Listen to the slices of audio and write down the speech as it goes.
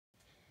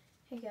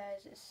Hey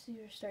guys, it's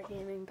Superstar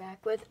Gaming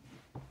back with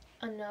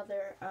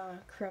another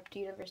Corrupt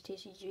Universe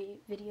TCG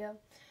video.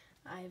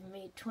 I've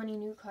made 20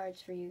 new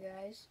cards for you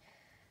guys,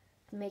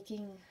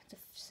 making the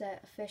set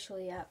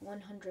officially at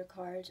 100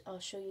 cards. I'll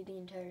show you the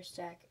entire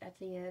stack at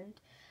the end.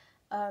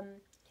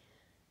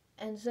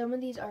 And some of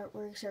these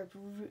artworks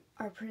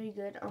are pretty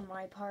good on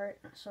my part,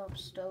 so I'm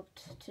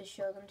stoked to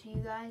show them to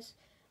you guys.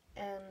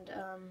 And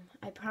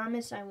I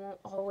promise I won't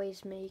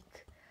always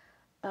make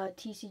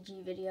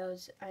TCG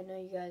videos. I know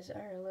you guys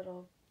are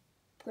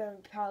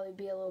going to probably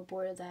be a little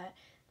bored of that.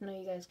 I know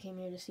you guys came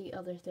here to see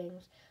other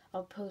things.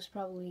 I'll post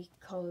probably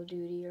Call of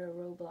Duty or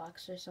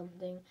Roblox or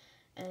something.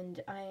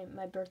 And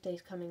my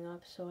birthday's coming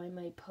up, so I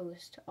might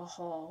post a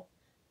haul,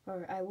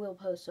 or I will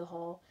post a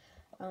haul.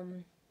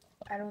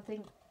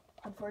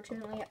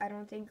 Unfortunately, I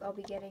don't think I'll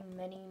be getting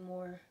many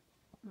more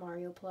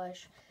Mario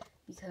plush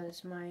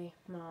because my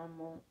mom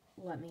won't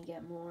let me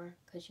get more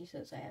because she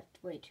says I have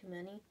way too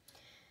many.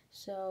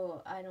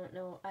 So I don't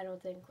know. I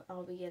don't think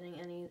I'll be getting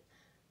any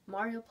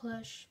Mario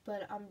plush,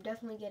 but I'm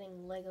definitely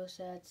getting Lego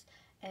sets,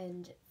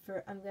 and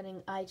I'm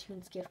getting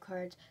iTunes gift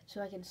cards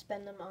so I can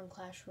spend them on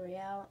Clash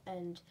Royale,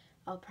 and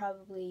I'll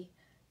probably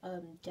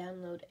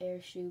download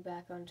Airshoe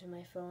back onto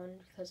my phone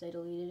because I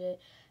deleted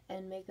it,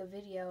 and make a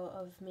video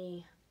of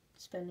me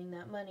spending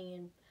that money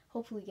and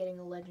hopefully getting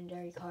a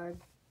legendary card.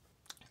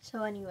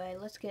 So anyway,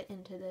 let's get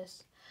into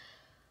this.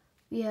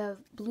 We have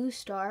Blue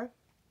Star,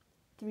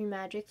 3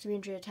 magic,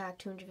 300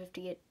 attack,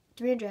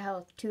 300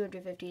 health,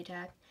 250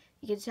 attack.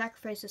 You can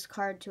sacrifice this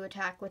card to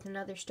attack with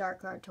another star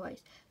card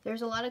twice.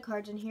 There's a lot of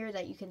cards in here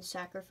that you can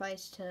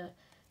sacrifice to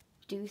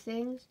do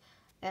things,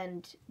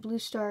 and Blue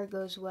Star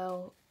goes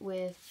well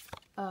with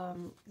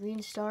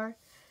Green Star.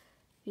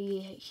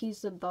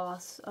 He's the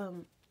boss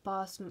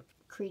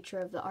creature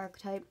of the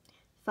archetype.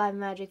 5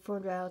 magic,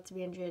 400 health,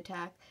 300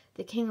 attack.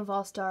 The king of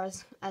all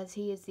stars, as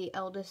he is the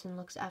eldest and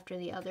looks after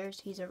the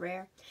others. He's a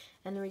rare,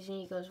 and the reason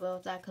he goes well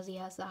with that because he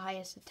has the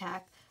highest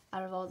attack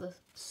out of all the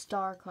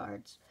star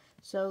cards.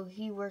 So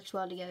he works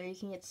well together. You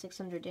can get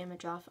 600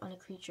 damage off on a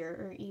creature,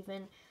 or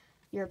even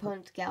your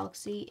opponent's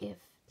galaxy if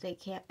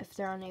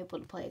they're unable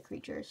to play a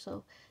creature.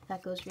 So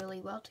that goes really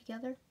well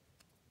together.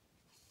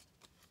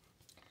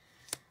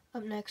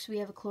 Up next, we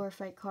have a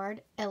Chlorophyte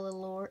card, Ellie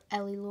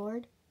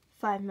Lord.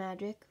 5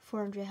 magic,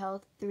 400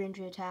 health,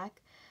 300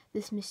 attack.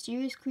 This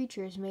mysterious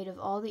creature is made of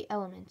all the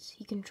elements.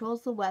 He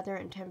controls the weather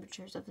and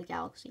temperatures of the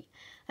galaxy.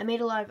 I made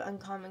a lot of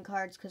uncommon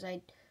cards because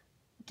I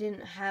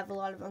didn't have a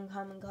lot of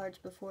uncommon cards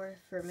before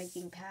for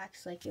making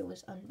packs. Like, it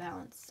was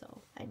unbalanced,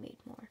 so I made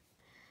more.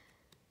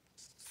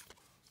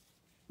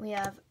 We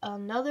have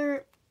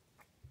another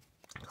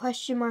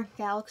question mark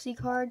galaxy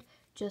card,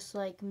 just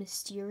like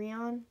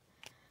Mysterion,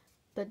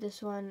 but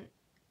this one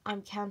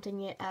I'm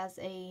counting it as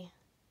I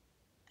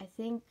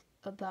think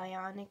a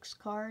Bionics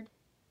card,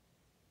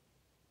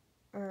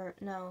 or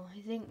no,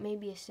 I think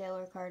maybe a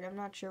Sailor card. I'm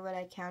not sure what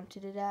I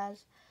counted it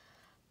as,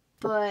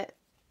 but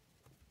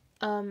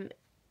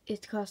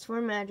it costs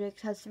 4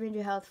 magic, has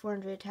 300 health,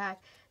 400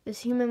 attack.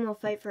 This human will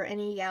fight for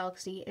any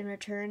galaxy. In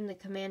return, the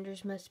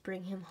commanders must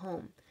bring him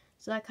home.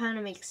 So that kind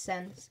of makes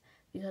sense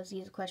because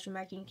he's a question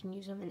mark and you can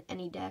use him in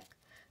any deck.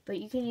 But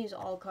you can use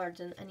all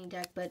cards in any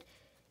deck, but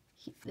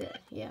the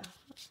human.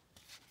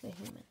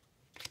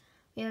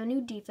 We have a new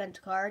defense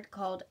card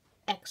called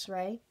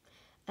X-Ray,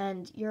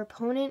 and your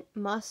opponent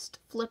must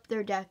flip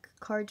their deck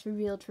cards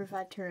revealed for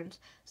 5 turns.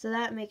 So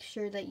that makes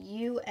sure that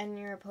you and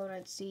your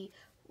opponent see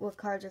what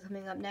cards are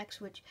coming up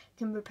next, which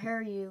can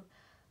prepare you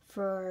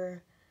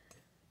for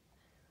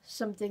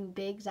something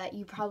big that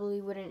you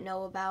probably wouldn't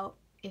know about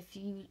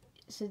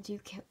since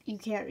you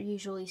can't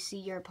usually see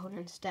your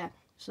opponent's deck.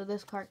 So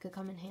this card could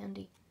come in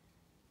handy.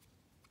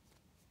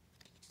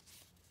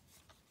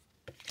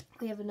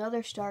 We have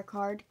another star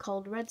card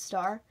called Red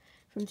Star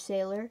from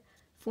Sailor.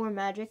 4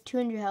 magic,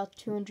 200 health,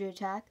 200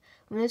 attack.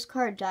 When this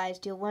card dies,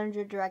 deal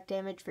 100 direct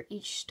damage for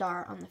each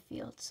star on the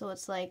field. So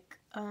it's like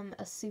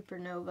a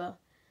supernova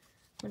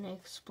when it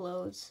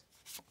explodes.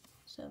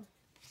 So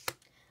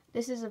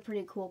this is a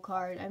pretty cool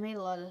card. I made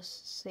a lot of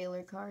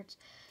Sailor cards.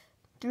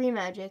 3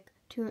 magic,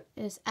 2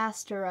 is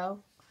Astero.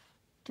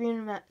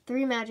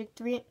 3 magic,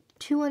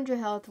 200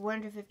 health,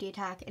 150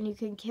 attack, and you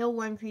can kill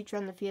 1 creature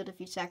on the field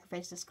if you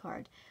sacrifice this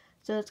card.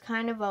 So it's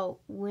kind of a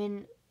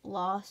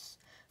win-loss,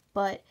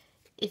 but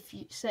if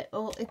you say,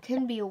 it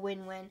can be a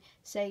win-win.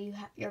 Say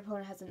your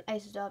opponent has an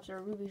Isodops or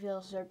a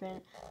Rubyfield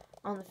Serpent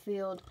on the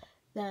field,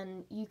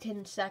 then you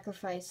can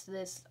sacrifice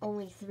this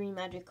only 3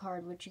 magic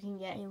card, which you can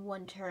get in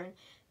 1 turn,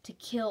 to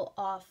kill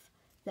off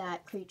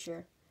that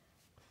creature.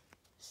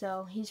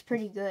 So he's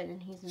pretty good,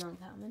 and he's an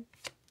uncommon.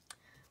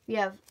 We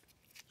have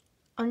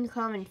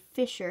uncommon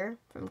Fisher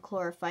from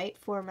Chlorophyte,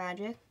 4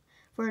 magic,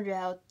 400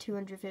 health,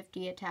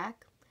 250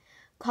 attack.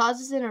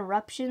 Causes an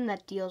eruption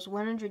that deals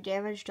 100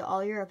 damage to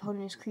all your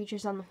opponent's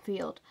creatures on the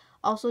field.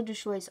 Also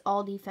destroys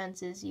all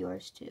defenses,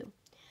 yours too.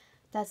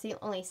 That's the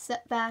only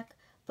setback,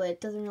 but it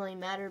doesn't really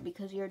matter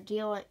because you're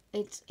dealing,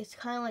 it's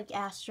kind of like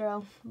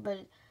Astro,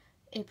 but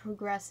it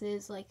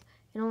progresses. Like,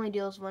 it only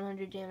deals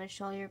 100 damage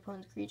to all your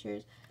opponent's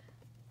creatures.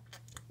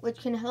 which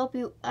can help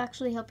you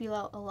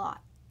out a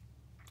lot.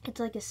 It's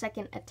like a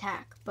second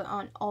attack, but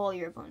on all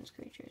your opponent's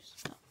creatures.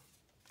 So.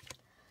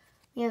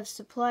 We have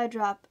Supply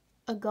Drop,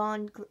 a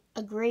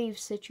grave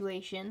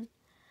situation.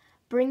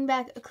 Bring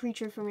back a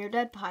creature from your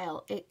dead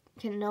pile. It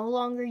can no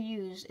longer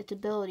use its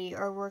ability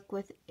or work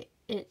with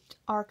its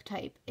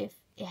archetype if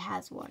it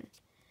has one.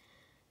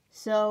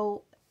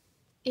 So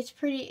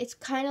it's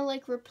kind of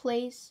like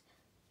Replace,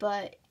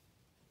 but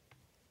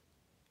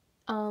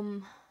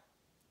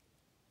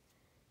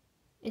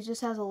it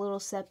just has a little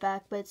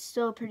setback, but it's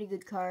still a pretty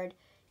good card,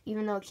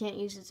 even though it can't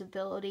use its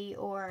ability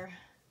or,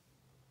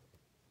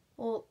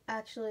 well,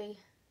 actually,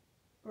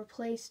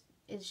 Replace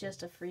is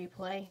just a free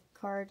play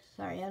card.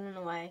 Sorry, I don't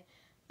know why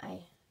I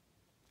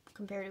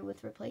compared it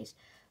with Replace.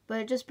 But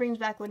it just brings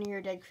back one of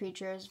your dead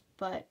creatures,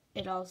 but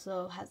it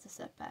also has the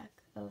setback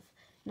of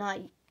not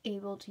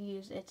able to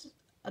use its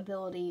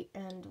ability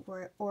and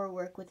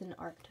work with an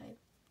archetype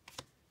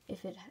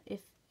if it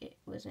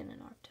was in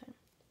an archetype.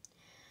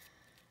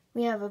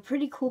 We have a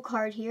pretty cool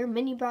card here,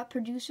 Mini Bot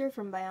Producer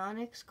from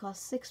Bionics,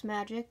 costs 6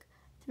 magic,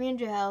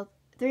 300 health,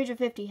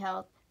 350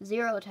 health,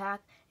 0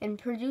 attack, and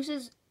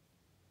produces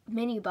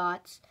mini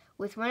bots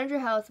with 100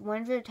 health,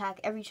 100 attack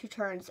every 2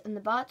 turns, and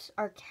the bots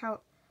are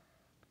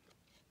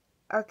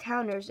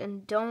counters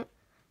and don't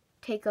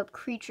take up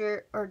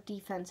creature or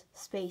defense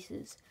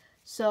spaces.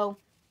 So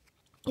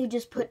you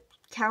just put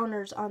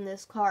counters on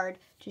this card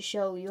to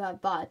show you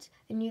have bots,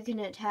 and you can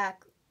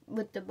attack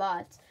with the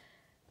bots.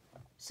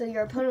 So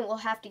your opponent will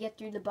have to get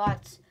through the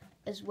bots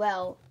as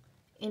well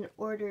in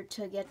order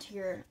to get to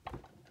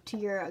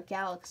your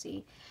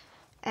galaxy.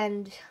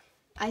 And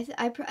I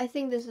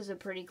think this is a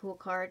pretty cool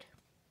card.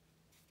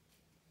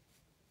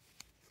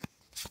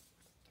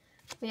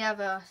 We have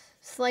a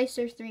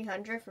Slicer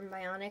 300 from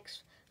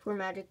Bionics, 4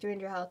 magic,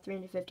 300 health,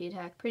 350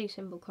 attack. Pretty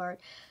simple card.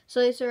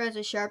 Slicer has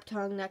a sharp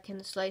tongue that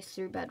can slice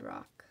through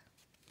bedrock.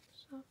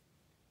 So,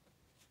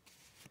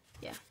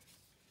 yeah.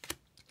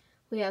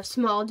 We have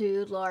Small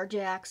Dude, Large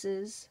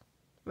Axes.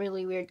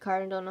 Really weird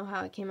card. I don't know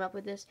how I came up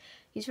with this.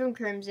 He's from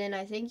Crimson.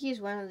 I think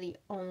he's one of the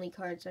only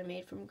cards I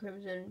made from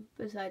Crimson.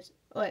 Besides,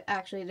 oh,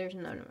 actually, there's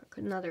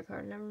another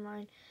card. Never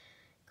mind.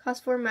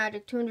 Costs 4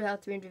 magic, 200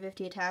 health,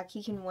 350 attack.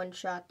 He can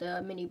one-shot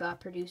the Mini Bot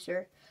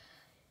Producer.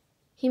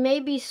 He may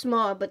be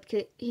small, but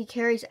he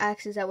carries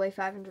axes that weigh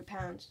 500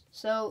 pounds.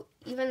 So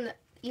even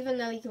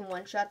though he can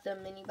one-shot the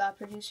Mini Bot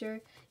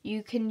Producer,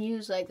 you can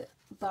use like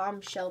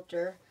Bomb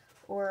Shelter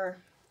or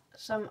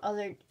some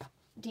other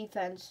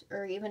defense,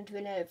 or even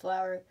Twin-Headed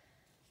Flower.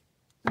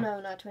 No,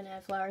 not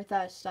Twin-Headed Flower. I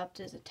thought it stopped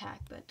his attack,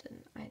 but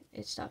then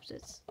it stops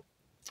its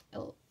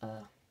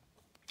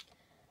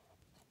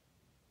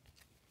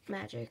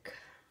magic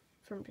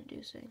from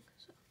producing.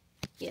 So,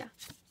 yeah.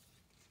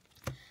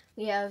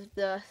 We have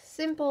the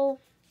simple,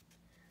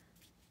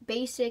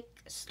 basic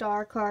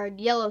star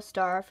card, Yellow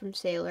Star from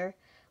Sailor.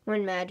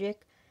 1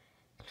 magic,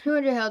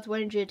 200 health,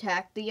 100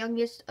 attack. The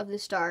youngest of the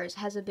stars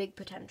has a big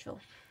potential.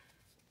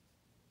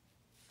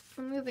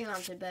 Moving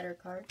on to better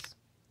cards.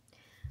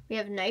 We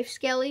have Knife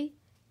Skelly,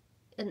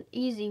 an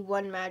easy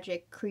 1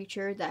 magic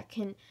creature that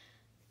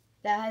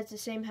has the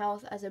same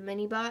health as a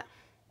mini bot.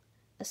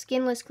 A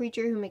skinless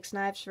creature who makes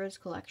knives for his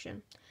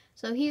collection.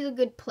 So he's a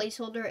good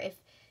placeholder if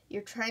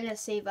you're trying to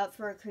save up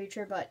for a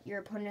creature, but your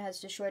opponent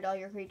has destroyed all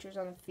your creatures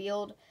on the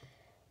field,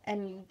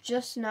 and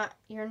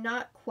you're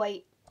not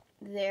quite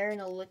there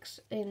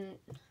in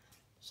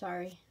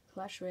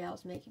Clash Royale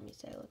is making me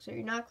say Elixir.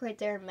 You're not quite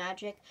there in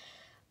Magic.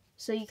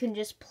 So you can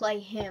just play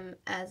him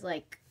as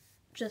like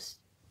just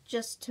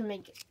to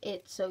make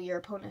it so your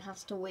opponent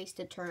has to waste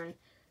a turn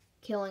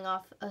killing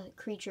off a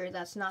creature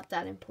that's not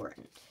that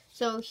important.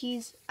 So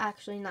he's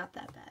actually not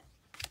that bad.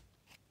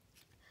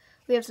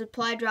 We have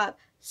Supply Drop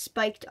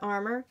Spiked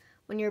Armor.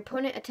 When your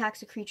opponent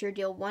attacks a creature,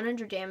 deal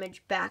 100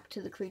 damage back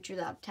to the creature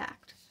that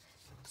attacked.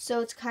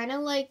 So it's kind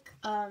of like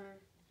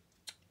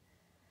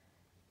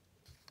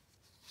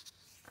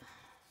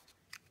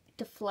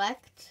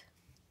Deflect,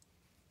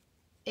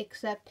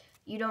 except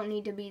you don't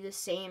need to be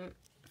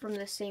from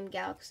the same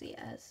galaxy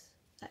as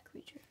that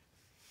creature.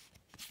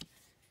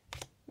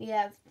 We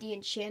have the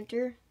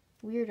Enchanter,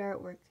 weird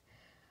artwork.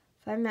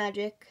 5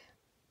 magic,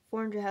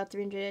 400 health,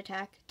 300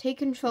 attack. Take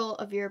control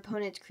of your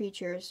opponent's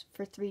creatures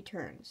for 3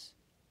 turns.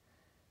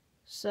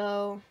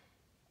 So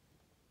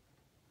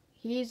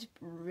he's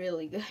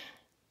really good.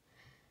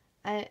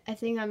 I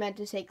think I meant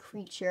to say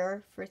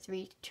creature for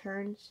 3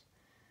 turns.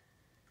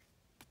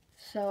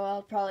 So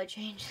I'll probably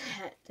change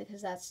that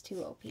because that's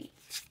too OP.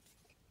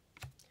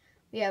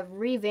 We have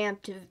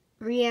Revamped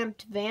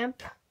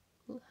Vamp.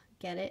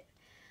 Get it?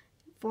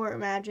 4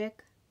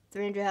 magic,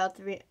 300 health,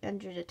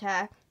 300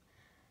 attack.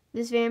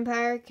 This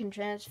vampire can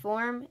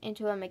transform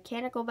into a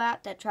mechanical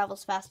bat that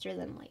travels faster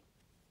than light.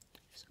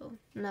 So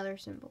another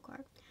simple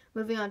card.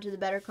 Moving on to the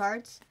better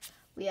cards.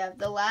 We have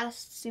the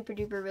last super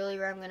duper really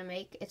rare I'm going to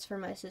make. It's for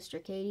my sister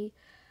Katie.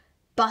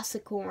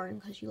 Bussicorn,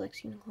 because she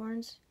likes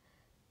unicorns.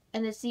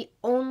 And it's the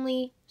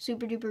only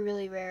super duper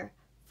really rare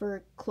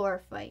for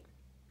Chlorophyte.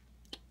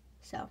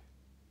 So,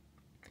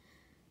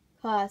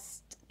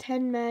 cost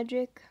 10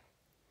 magic,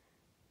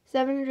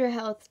 700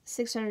 health,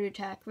 600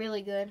 attack.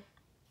 Really good.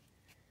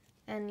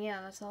 And yeah,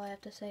 that's all I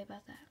have to say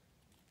about that.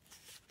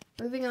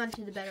 Moving on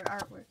to the better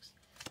artworks.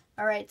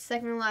 Alright,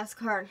 second to last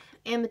card,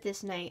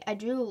 Amethyst Knight. I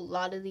drew a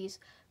lot of these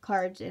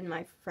cards in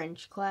my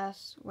French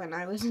class when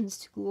I was in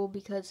school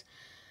because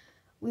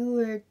we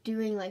were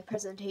doing like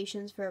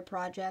presentations for a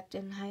project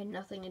and I had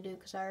nothing to do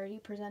because I already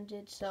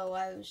presented, so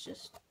I was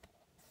just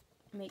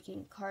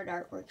making card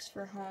artworks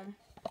for home.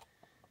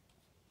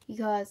 He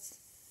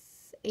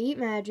costs 8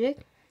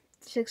 magic,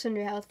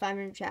 600 health,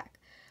 500 attack.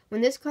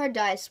 When this card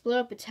dies, split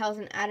up its health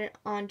and add it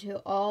onto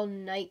all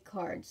Knight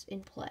cards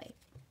in play.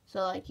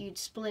 So like you'd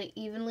split it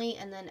evenly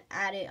and then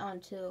add it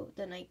onto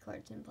the Knight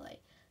cards in play.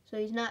 So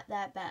he's not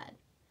that bad.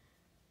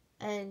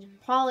 And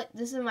probably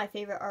this is my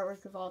favorite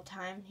artwork of all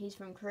time. He's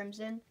from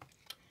Crimson.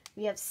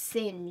 We have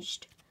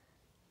Singed.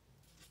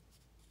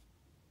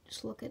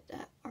 Just look at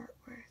that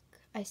artwork.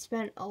 I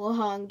spent a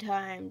long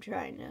time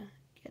trying to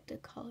get the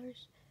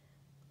colors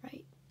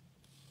right.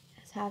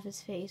 Has half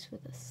his face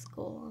with a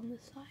skull on the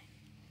side.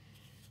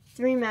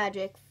 3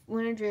 magic,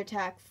 100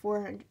 attack,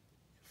 100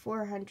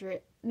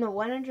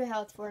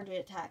 health, 400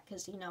 attack,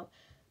 because, you know,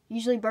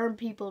 usually burned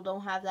people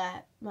don't have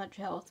that much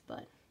health,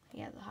 but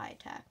he has a high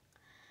attack.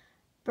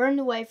 Burned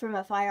away from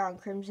a fire on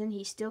Crimson,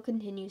 he still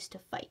continues to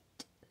fight.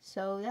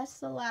 So that's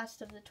the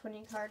last of the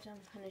 20 cards I'm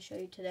going to show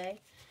you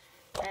today.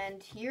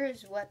 And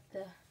here's what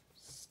the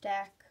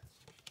stack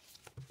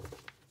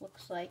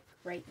looks like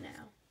right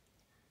now.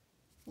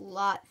 A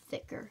lot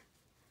thicker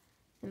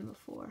than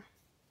before.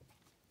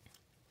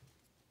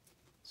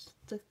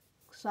 The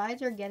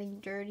sides are getting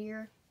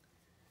dirtier,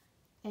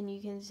 and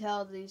you can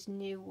tell these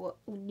new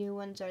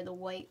ones are the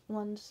white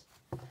ones.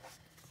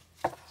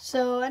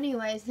 So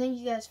anyways, thank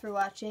you guys for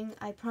watching.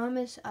 I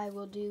promise I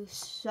will do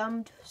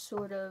some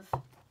sort of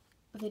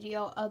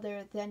video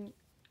other than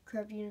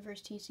Corrupt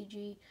Universe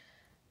TCG.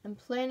 I'm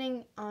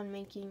planning on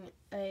making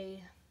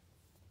a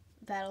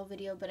battle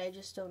video, but I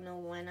just don't know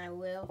when I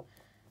will,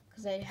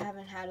 because I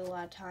haven't had a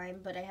lot of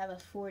time. But I have a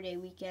 4-day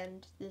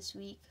weekend this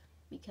week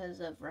because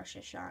of Rosh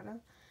Hashanah.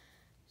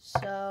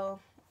 So,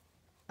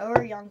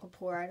 or Yom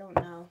Kippur, I don't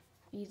know,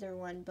 either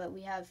one, but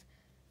we have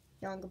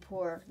Yom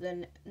Kippur,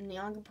 then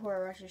Yom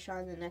Kippur, Rosh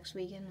Hashanah the next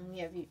week, and then we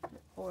have,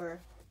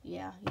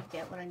 yeah, you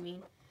get what I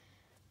mean.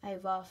 I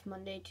have off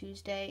Monday,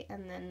 Tuesday,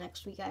 and then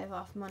next week I have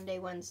off Monday,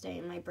 Wednesday,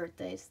 and my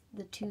birthday's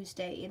the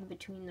Tuesday in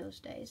between those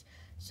days.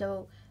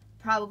 So,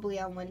 probably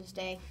on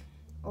Wednesday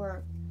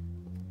or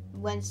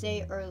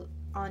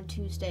on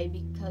Tuesday,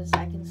 because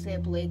I can stay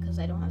up late because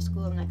I don't have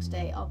school the next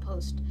day, I'll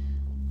post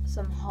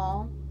some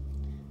haul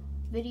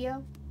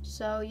video.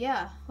 So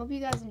yeah, hope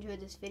you guys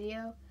enjoyed this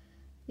video.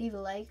 Leave a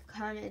like,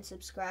 comment, and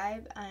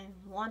subscribe. I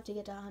want to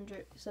get to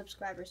 100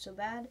 subscribers so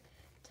bad.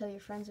 Tell your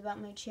friends about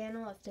my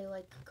channel if they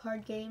like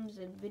card games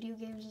and video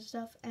games and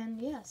stuff.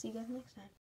 And yeah, see you guys next time.